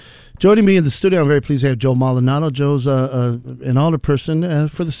Joining me in the studio, I'm very pleased to have Joe Maldonado. Joe's an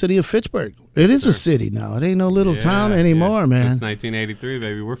alderperson for the city of Fitchburg. It is a city now. It ain't no little town anymore, man. Since 1983,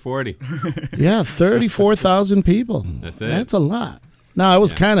 baby. We're 40. Yeah, 34,000 people. That's it. That's a lot. Now, I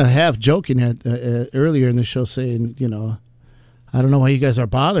was kind of half joking earlier in the show saying, you know, I don't know why you guys are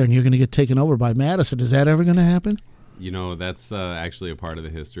bothering. You're going to get taken over by Madison. Is that ever going to happen? You know, that's actually a part of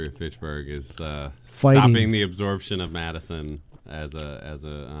the history of Fitchburg is stopping the absorption of Madison as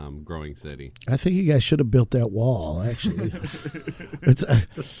a growing city. I think you guys should have built that wall, actually. It's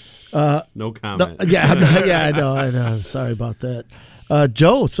no comment. No, I know. Sorry about that.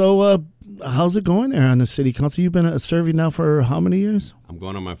 Joe, so how's it going there on the city council? You've been serving now for how many years? I'm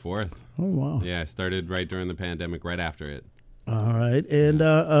going on my 4th. Oh, wow. Yeah, I started right during the pandemic, right after it. All right.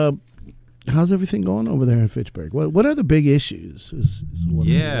 And how's everything going over there in Fitchburg? What are the big issues?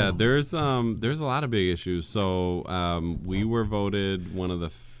 There's a lot of big issues. So we were voted one of the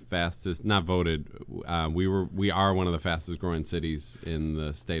fastest. Not voted. We are one of the fastest growing cities in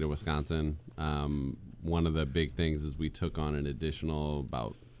the state of Wisconsin. One of the big things is we took on an additional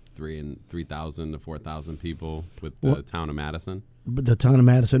about 3,000 to 4,000 people with the town of Madison. But the town of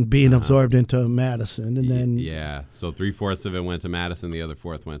Madison being absorbed into Madison, and then so 3/4 of it went to Madison, the other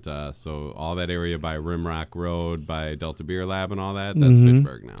 1/4 went to us. So all that area by Rimrock Road, by Delta Beer Lab, and all that—that's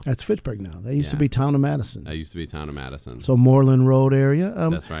Fitchburg now. That's Fitchburg now. That used to be town of Madison. That used to be town of Madison. So Moreland Road area.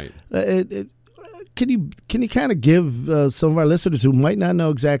 That's right. Can you kind of give some of our listeners who might not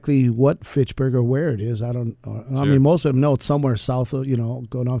know exactly what Fitchburg or where it is? I mean, most of them know it's somewhere south of,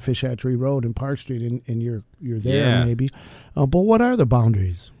 going on Fish Hatchery Road and Park Street, and you're there maybe. But what are the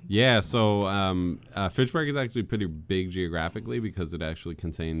boundaries? Yeah, so Fitchburg is actually pretty big geographically because it actually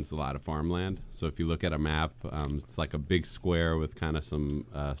contains a lot of farmland. So if you look at a map, it's like a big square with kind of some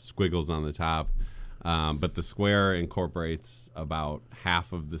squiggles on the top. But the square incorporates about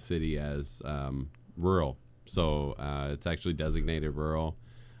half of the city as rural. So it's actually designated rural.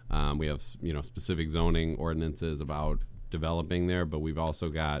 We have specific zoning ordinances about developing there, but we've also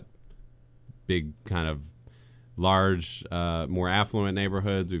got big kind of large, more affluent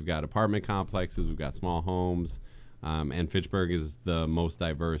neighborhoods. We've got apartment complexes. We've got small homes. And Fitchburg is the most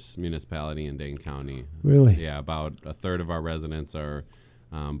diverse municipality in Dane County. Really? Yeah, about a third of our residents are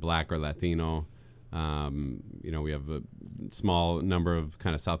Black or Latino. We have a small number of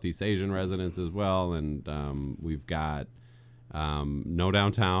kind of Southeast Asian residents as well, and we've got no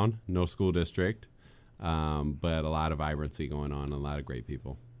downtown, no school district, but a lot of vibrancy going on, and a lot of great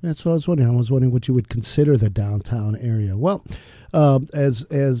people. That's what I was wondering. I was wondering what you would consider the downtown area. Well, as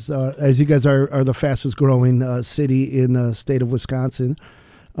you guys are the fastest growing city in the state of Wisconsin,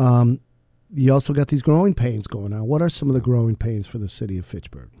 you also got these growing pains going on. What are some of the growing pains for the city of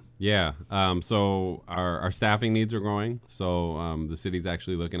Fitchburg? Yeah, so our staffing needs are growing. So the city's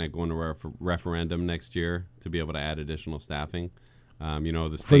actually looking at going to a referendum next year to be able to add additional staffing.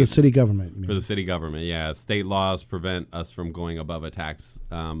 The state, for the city government. You mean? For the city government, yeah. State laws prevent us from going above a tax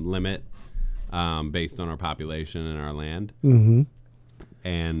limit based on our population and our land. Mm-hmm.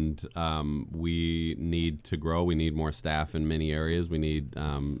 And we need to grow. We need more staff in many areas. We need,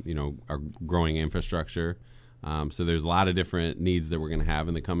 our growing infrastructure. So there's a lot of different needs that we're going to have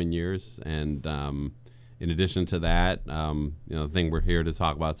in the coming years. And in addition to that, the thing we're here to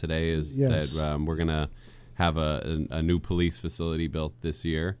talk about today is that we're going to have a new police facility built this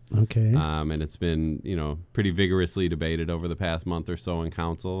year. Okay. And it's been, pretty vigorously debated over the past month or so in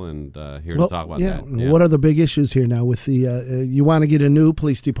council, and here to talk about that. Yeah. What are the big issues here now with the, you want to get a new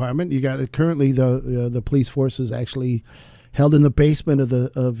police department. You got currently the police force is actually held in the basement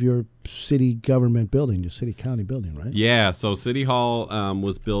of your city government building, your city county building, right? Yeah, so City Hall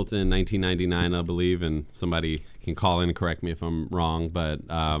was built in 1999, I believe, and somebody can call in and correct me if I'm wrong, but...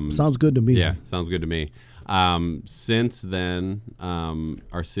 sounds good to me. Yeah, sounds good to me. Since then,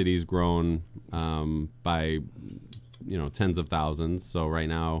 our city's grown by, tens of thousands. So right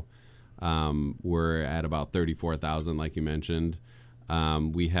now, we're at about 34,000, like you mentioned.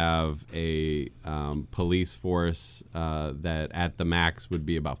 We have a police force that at the max would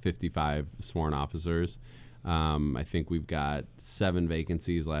be about 55 sworn officers. I think we've got 7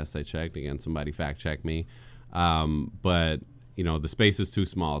 vacancies last I checked. Again, somebody fact-check me. But, the space is too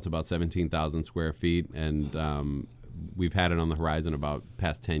small. It's about 17,000 square feet, and we've had it on the horizon about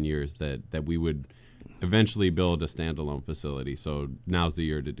past 10 years that we would eventually build a standalone facility. So now's the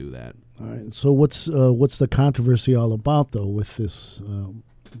year to do that. All right. So what's the controversy all about, though, with this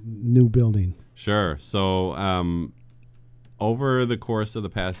new building? Sure. So over the course of the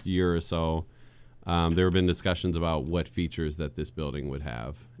past year or so, there have been discussions about what features that this building would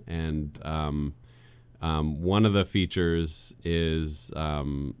have. And One of the features is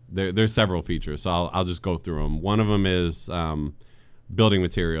there's several features, so I'll just go through them. One of them is building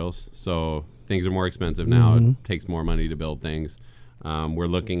materials. So things are more expensive now. It takes more money to build things. We're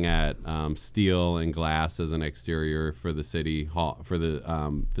looking at steel and glass as an exterior for the city hall, for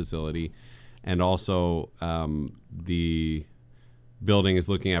the facility, and also the building is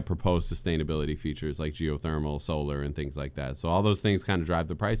looking at proposed sustainability features like geothermal, solar, and things like that. So all those things kind of drive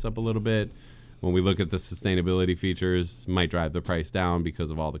the price up a little bit. When we look at the sustainability features, might drive the price down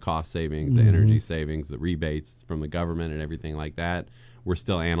because of all the cost savings, the energy savings, the rebates from the government, and everything like that. We're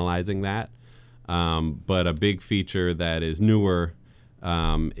still analyzing that. But a big feature that is newer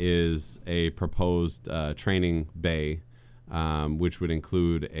is a proposed training bay, which would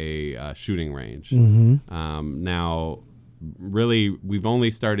include a shooting range. Now, really, we've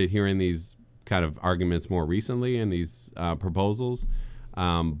only started hearing these kind of arguments more recently in these proposals.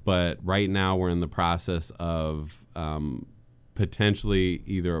 But right now we're in the process of potentially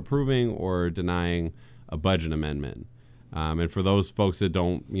either approving or denying a budget amendment. And for those folks that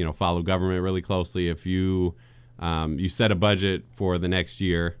don't, follow government really closely, if you set a budget for the next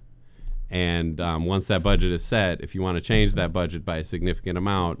year, and once that budget is set, if you want to change that budget by a significant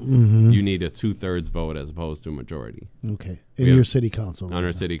amount, you need a 2/3 vote as opposed to a majority. Okay. In your city council. On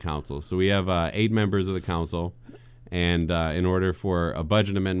our city council. So we have 8 members of the council. And in order for a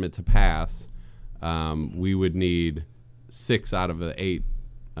budget amendment to pass, we would need 6 out of the 8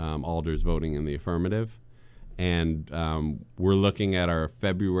 alders voting in the affirmative. And we're looking at our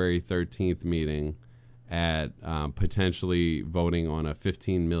February 13th meeting at potentially voting on a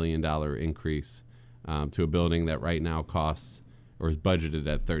 $15 million increase to a building that right now costs or is budgeted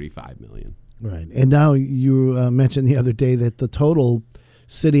at $35 million. Right. And now you mentioned the other day that the total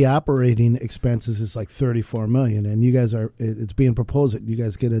city operating expenses is like $34 million, and you guys it's being proposed that you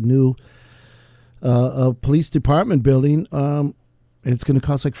guys get a new a police department building, and it's going to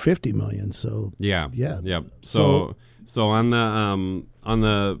cost like $50 million. So yep. So on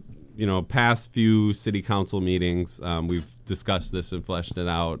the past few city council meetings, we've discussed this and fleshed it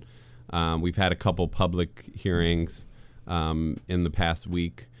out. We've had a couple public hearings in the past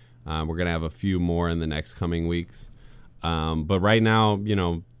week. We're going to have a few more in the next coming weeks. But right now,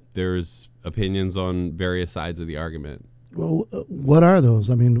 there's opinions on various sides of the argument. Well, what are those?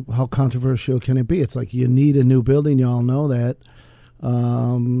 I mean, how controversial can it be? It's like you need a new building. You all know that.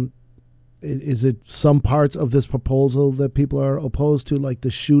 Is it some parts of this proposal that people are opposed to, like the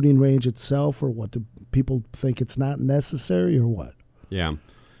shooting range itself, or what? Do people think it's not necessary, or what? Yeah.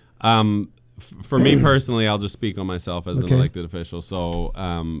 For me personally, I'll just speak on myself as an elected official. So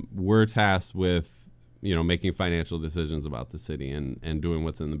we're tasked with making financial decisions about the city and doing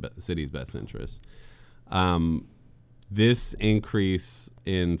what's in the city's best interest. This increase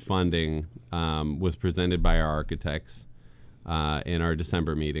in funding was presented by our architects in our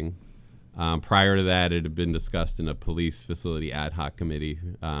December meeting. Prior to that, it had been discussed in a police facility ad hoc committee.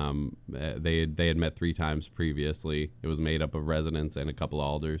 They had met 3 times previously. It was made up of residents and a couple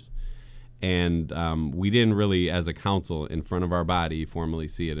alders. And we didn't really, as a council, in front of our body, formally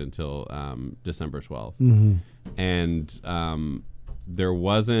see it until December 12th. And there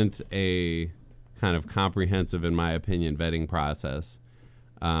wasn't a kind of comprehensive, in my opinion, vetting process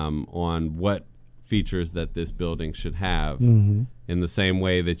on what features that this building should have in the same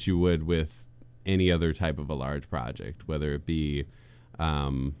way that you would with any other type of a large project, whether it be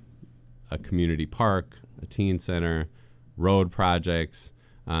a community park, a teen center, road projects.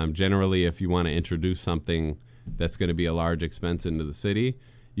 Generally, if you want to introduce something that's going to be a large expense into the city,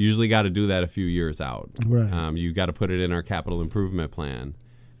 you usually got to do that a few years out. Right. You got to put it in our capital improvement plan.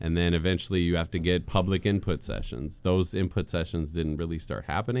 And then eventually you have to get public input sessions. Those input sessions didn't really start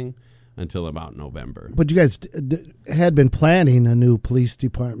happening until about November. But you guys had been planning a new police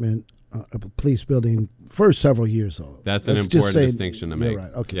department, a police building for several years. That's an important distinction to make.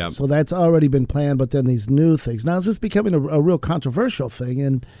 Right. Okay. Yep. So that's already been planned, but then these new things. Now, is this becoming a real controversial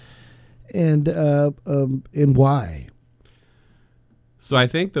thing, and why? So I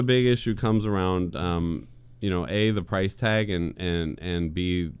think the big issue comes around, A, the price tag, and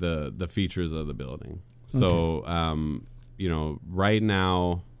B, the features of the building. So, right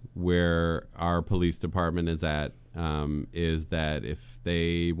now where our police department is at is that if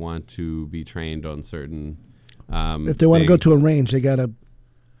they want to be trained on certain if they want to go to a range, they got to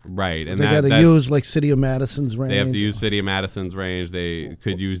right, and they got to use like City of Madison's range. They have to use City of Madison's range. They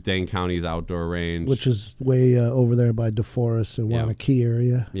could use Dane County's outdoor range, which is way over there by DeForest and Wanakee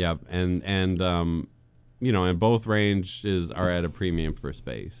area. Yep, and both ranges are at a premium for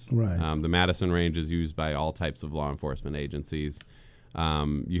space. Right. The Madison range is used by all types of law enforcement agencies.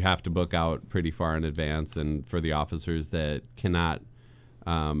 You have to book out pretty far in advance, and for the officers that cannot,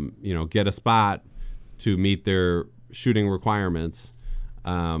 get a spot to meet their shooting requirements,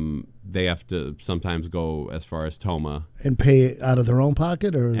 they have to sometimes go as far as Toma and pay out of their own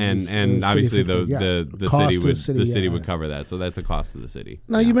pocket, and obviously the city would cover that. So that's a cost to the city.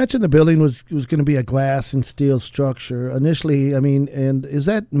 Now you mentioned the building was going to be a glass and steel structure initially. I mean, and is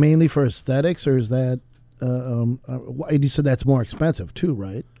that mainly for aesthetics, or is that? You said that's more expensive too,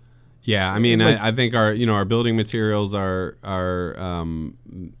 right? Yeah, I mean, I think our building materials are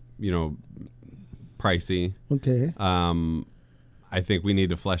pricey. Okay. I think we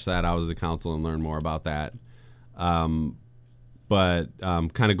need to flesh that out as a council and learn more about that. But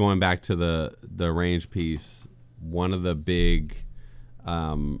kind of going back to the range piece, one of the big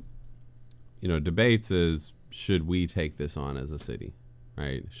debates is, should we take this on as a city,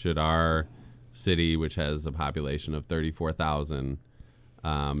 right? Should our city, which has a population of 34,000,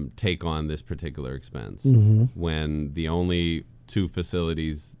 take on this particular expense when the only two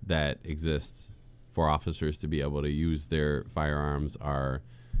facilities that exist for officers to be able to use their firearms are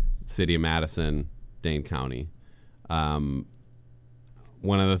City of Madison, Dane County. One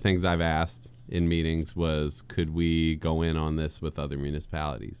of the things I've asked in meetings was, could we go in on this with other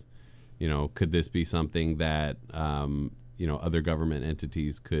municipalities? Could this be something that other government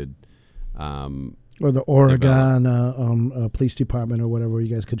entities could or the Oregon police department or whatever,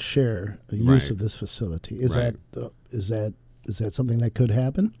 you guys could share the use of this facility. Is that something that could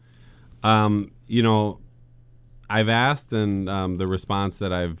happen? I've asked, and the response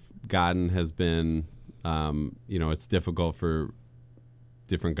that I've gotten has been, it's difficult for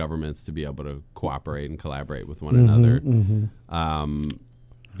different governments to be able to cooperate and collaborate with one another.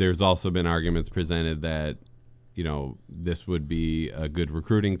 There's also been arguments presented that, this would be a good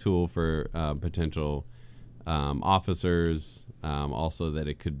recruiting tool for potential officers. Also that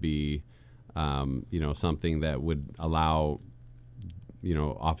it could be, something that would allow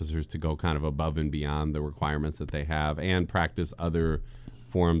officers to go kind of above and beyond the requirements that they have and practice other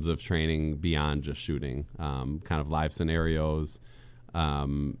forms of training beyond just shooting, kind of live scenarios,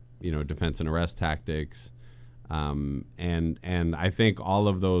 defense and arrest tactics. And I think all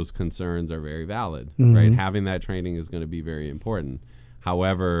of those concerns are very valid, right? Having that training is going to be very important.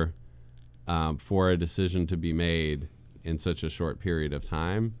 However, for a decision to be made in such a short period of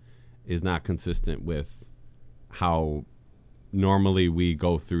time is not consistent with how normally we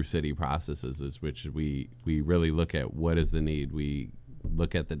go through city processes, which we really look at what is the need. We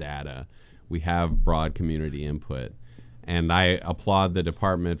look at the data. We have broad community input. And I applaud the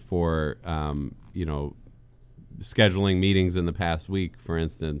department for, scheduling meetings in the past week, for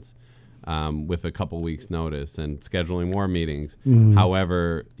instance, with a couple weeks notice, and scheduling more meetings.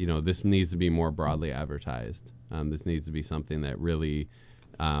 However, this needs to be more broadly advertised. This needs to be something that really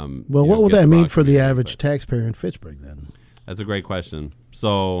what will that mean for the average taxpayer in Fitchburg then? That's a great question.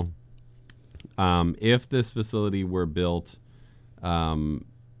 So if this facility were built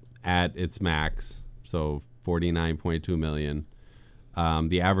at its max, so $49.2 million,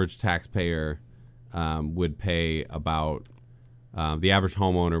 the average taxpayer would pay about, the average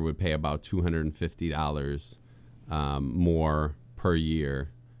homeowner would pay about $250 more per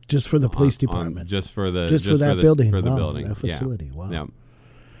year. Just for the police department? Just for that building. For the building. That facility. Yeah. Wow.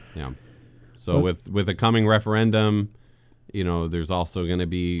 Yeah. So with a coming referendum, there's also going to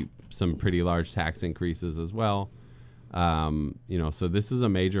be some pretty large tax increases as well. So this is a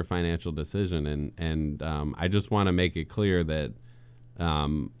major financial decision, and I just want to make it clear that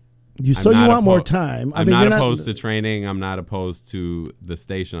you want more time. I'm not opposed to training. I'm not opposed to the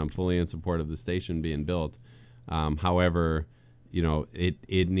station. I'm fully in support of the station being built. However,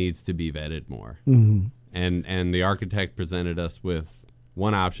 it needs to be vetted more. And the architect presented us with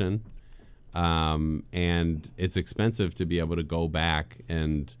one option. And it's expensive to be able to go back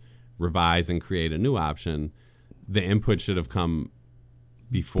and revise and create a new option. The input should have come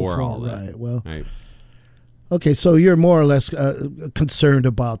before all that. Right. Well, right. Okay, so you're more or less concerned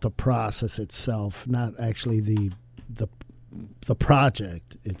about the process itself, not actually the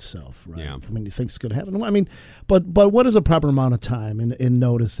project itself, right? Yeah. I mean, you think it's going to happen? I mean, but what is a proper amount of time in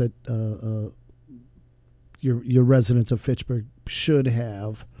notice that your residents of Fitchburg should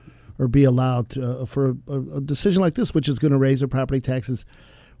have or be allowed to, for a decision like this, which is going to raise their property taxes,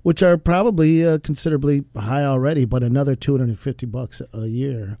 which are probably considerably high already, but another $250 a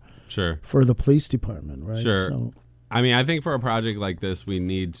year. Sure. For the police department, right? Sure. So, I mean, I think for a project like this, we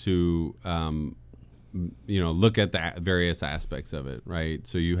need to, look at the various aspects of it, right?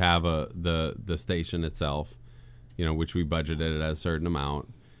 So you have the station itself, which we budgeted at a certain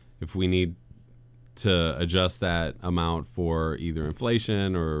amount. If we need to adjust that amount for either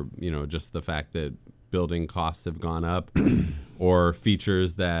inflation or, just the fact that building costs have gone up or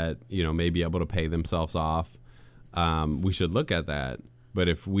features that, may be able to pay themselves off. We should look at that. But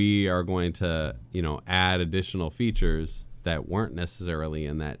if we are going to, add additional features that weren't necessarily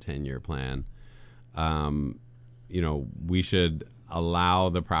in that 10-year plan, we should allow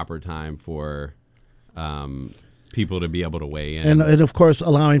the proper time for people to be able to weigh in. And of course,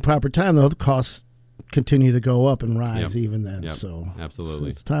 allowing proper time, though, the costs continue to go up and rise even then. Yep. So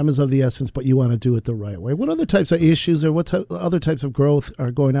absolutely. Time is of the essence, but you want to do it the right way. What other types of issues or what other types of growth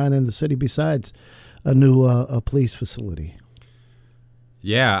are going on in the city besides a new police facility?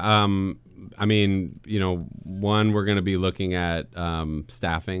 Yeah. One, we're going to be looking at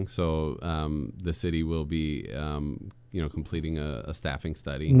staffing. So the city will be, completing a staffing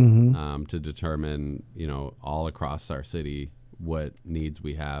study to determine, all across our city what needs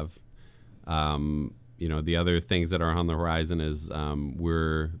we have. The other things that are on the horizon is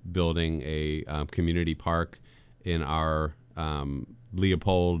we're building a community park in our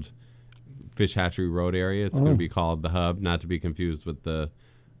Leopold Fish Hatchery Road area. It's going to be called the Hub, not to be confused with the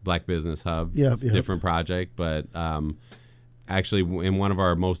Black Business Hub. It's a different project, but actually in one of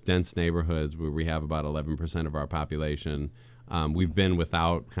our most dense neighborhoods where we have about 11% of our population, we've been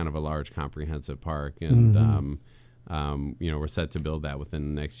without kind of a large comprehensive park, and we're set to build that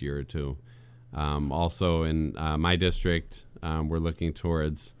within the next year or two. Also in my district, we're looking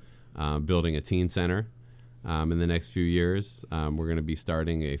towards building a teen center in the next few years. We're going to be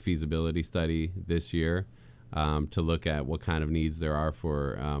starting a feasibility study this year to look at what kind of needs there are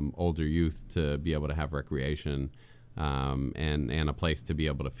for older youth to be able to have recreation and a place to be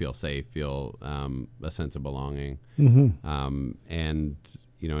able to feel safe, feel a sense of belonging. And,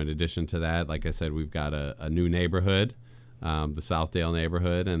 in addition to that, like I said, we've got a new neighborhood, the Southdale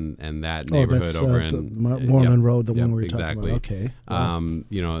neighborhood, and that neighborhood over in Moreland Road, the one we were exactly. talking about.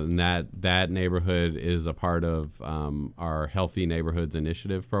 Okay. And that neighborhood is a part of our Healthy Neighborhoods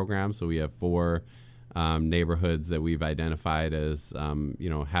Initiative program. So we have 4 neighborhoods that we've identified as,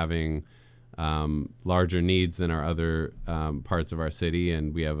 having larger needs than our other parts of our city,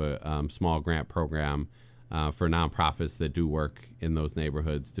 and we have a small grant program for nonprofits that do work in those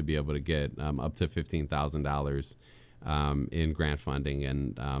neighborhoods to be able to get up to $15,000 in grant funding,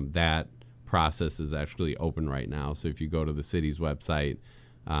 and that process is actually open right now. So if you go to the city's website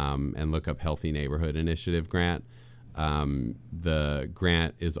and look up Healthy Neighborhood Initiative grant, the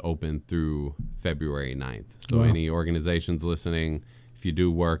grant is open through February 9th. So any organizations listening, if you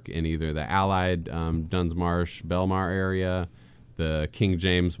do work in either the Allied, Duns Marsh, Belmar area, the King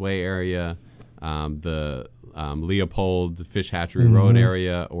James Way area, the Leopold Fish Hatchery Road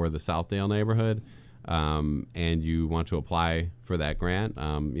area, or the Southdale neighborhood, and you want to apply for that grant,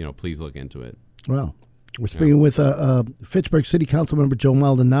 please look into it. Wow. We're speaking with Fitchburg City Council member Joe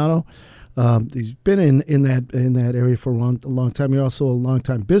Maldonado. He's been in that area for a long time. You're also a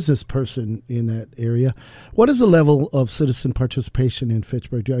long-time business person in that area. What is the level of citizen participation in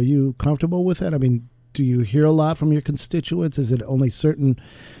Fitchburg? Are you comfortable with that? I mean, do you hear a lot from your constituents? Is it only certain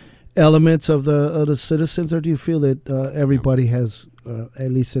elements of the citizens, or do you feel that everybody has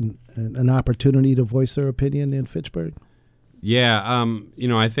at least an opportunity to voice their opinion in Fitchburg? Yeah,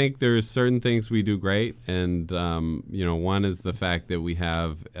 I think there's certain things we do great, and one is the fact that we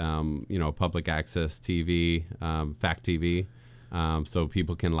have public access TV, Fact TV, so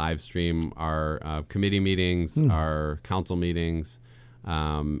people can live stream our committee meetings, our council meetings,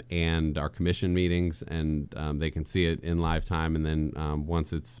 and our commission meetings, and they can see it in live time, and then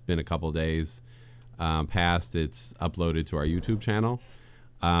once it's been a couple days past, it's uploaded to our YouTube channel.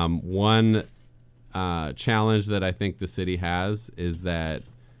 One challenge that I think the city has is that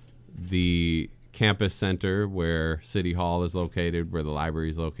the campus center where City Hall is located, where the library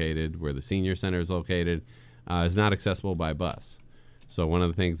is located, where the senior center is located, is not accessible by bus. So one of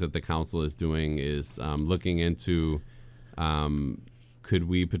the things that the council is doing is looking into could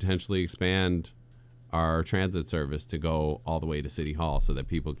we potentially expand our transit service to go all the way to City Hall so that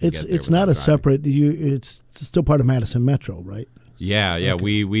people can get there. It's not a separate. It's still part of Madison Metro, right? Yeah.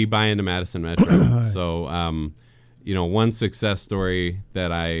 Okay. We buy into Madison Metro. Right. So, one success story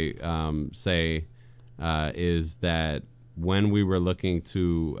that I say is that when we were looking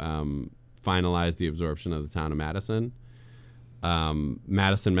to finalize the absorption of the town of Madison,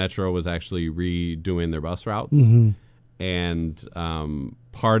 Madison Metro was actually redoing their bus routes. And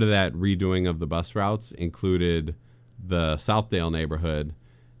part of that redoing of the bus routes included the Southdale neighborhood,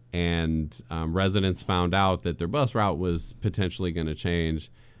 and residents found out that their bus route was potentially going to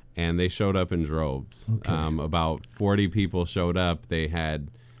change, and they showed up in droves. Okay. About 40 people showed up. They had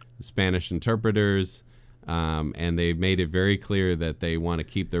Spanish interpreters, and they've made it very clear that they want to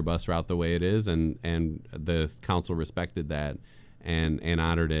keep their bus route the way it is, and the council respected that and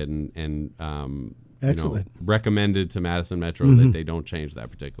honored it, and Excellent. Recommended to Madison Metro that they don't change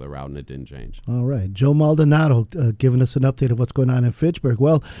that particular route, and it didn't change. All right. Joe Maldonado giving us an update of what's going on in Fitchburg.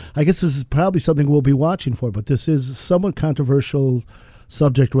 Well, I guess this is probably something we'll be watching for, but this is somewhat controversial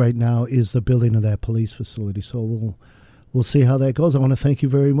subject right now, is the building of that police facility. So we'll see how that goes. I want to thank you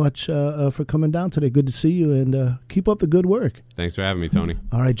very much for coming down today. Good to see you, and keep up the good work. Thanks for having me, Tony.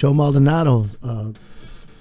 All right, Joe Maldonado,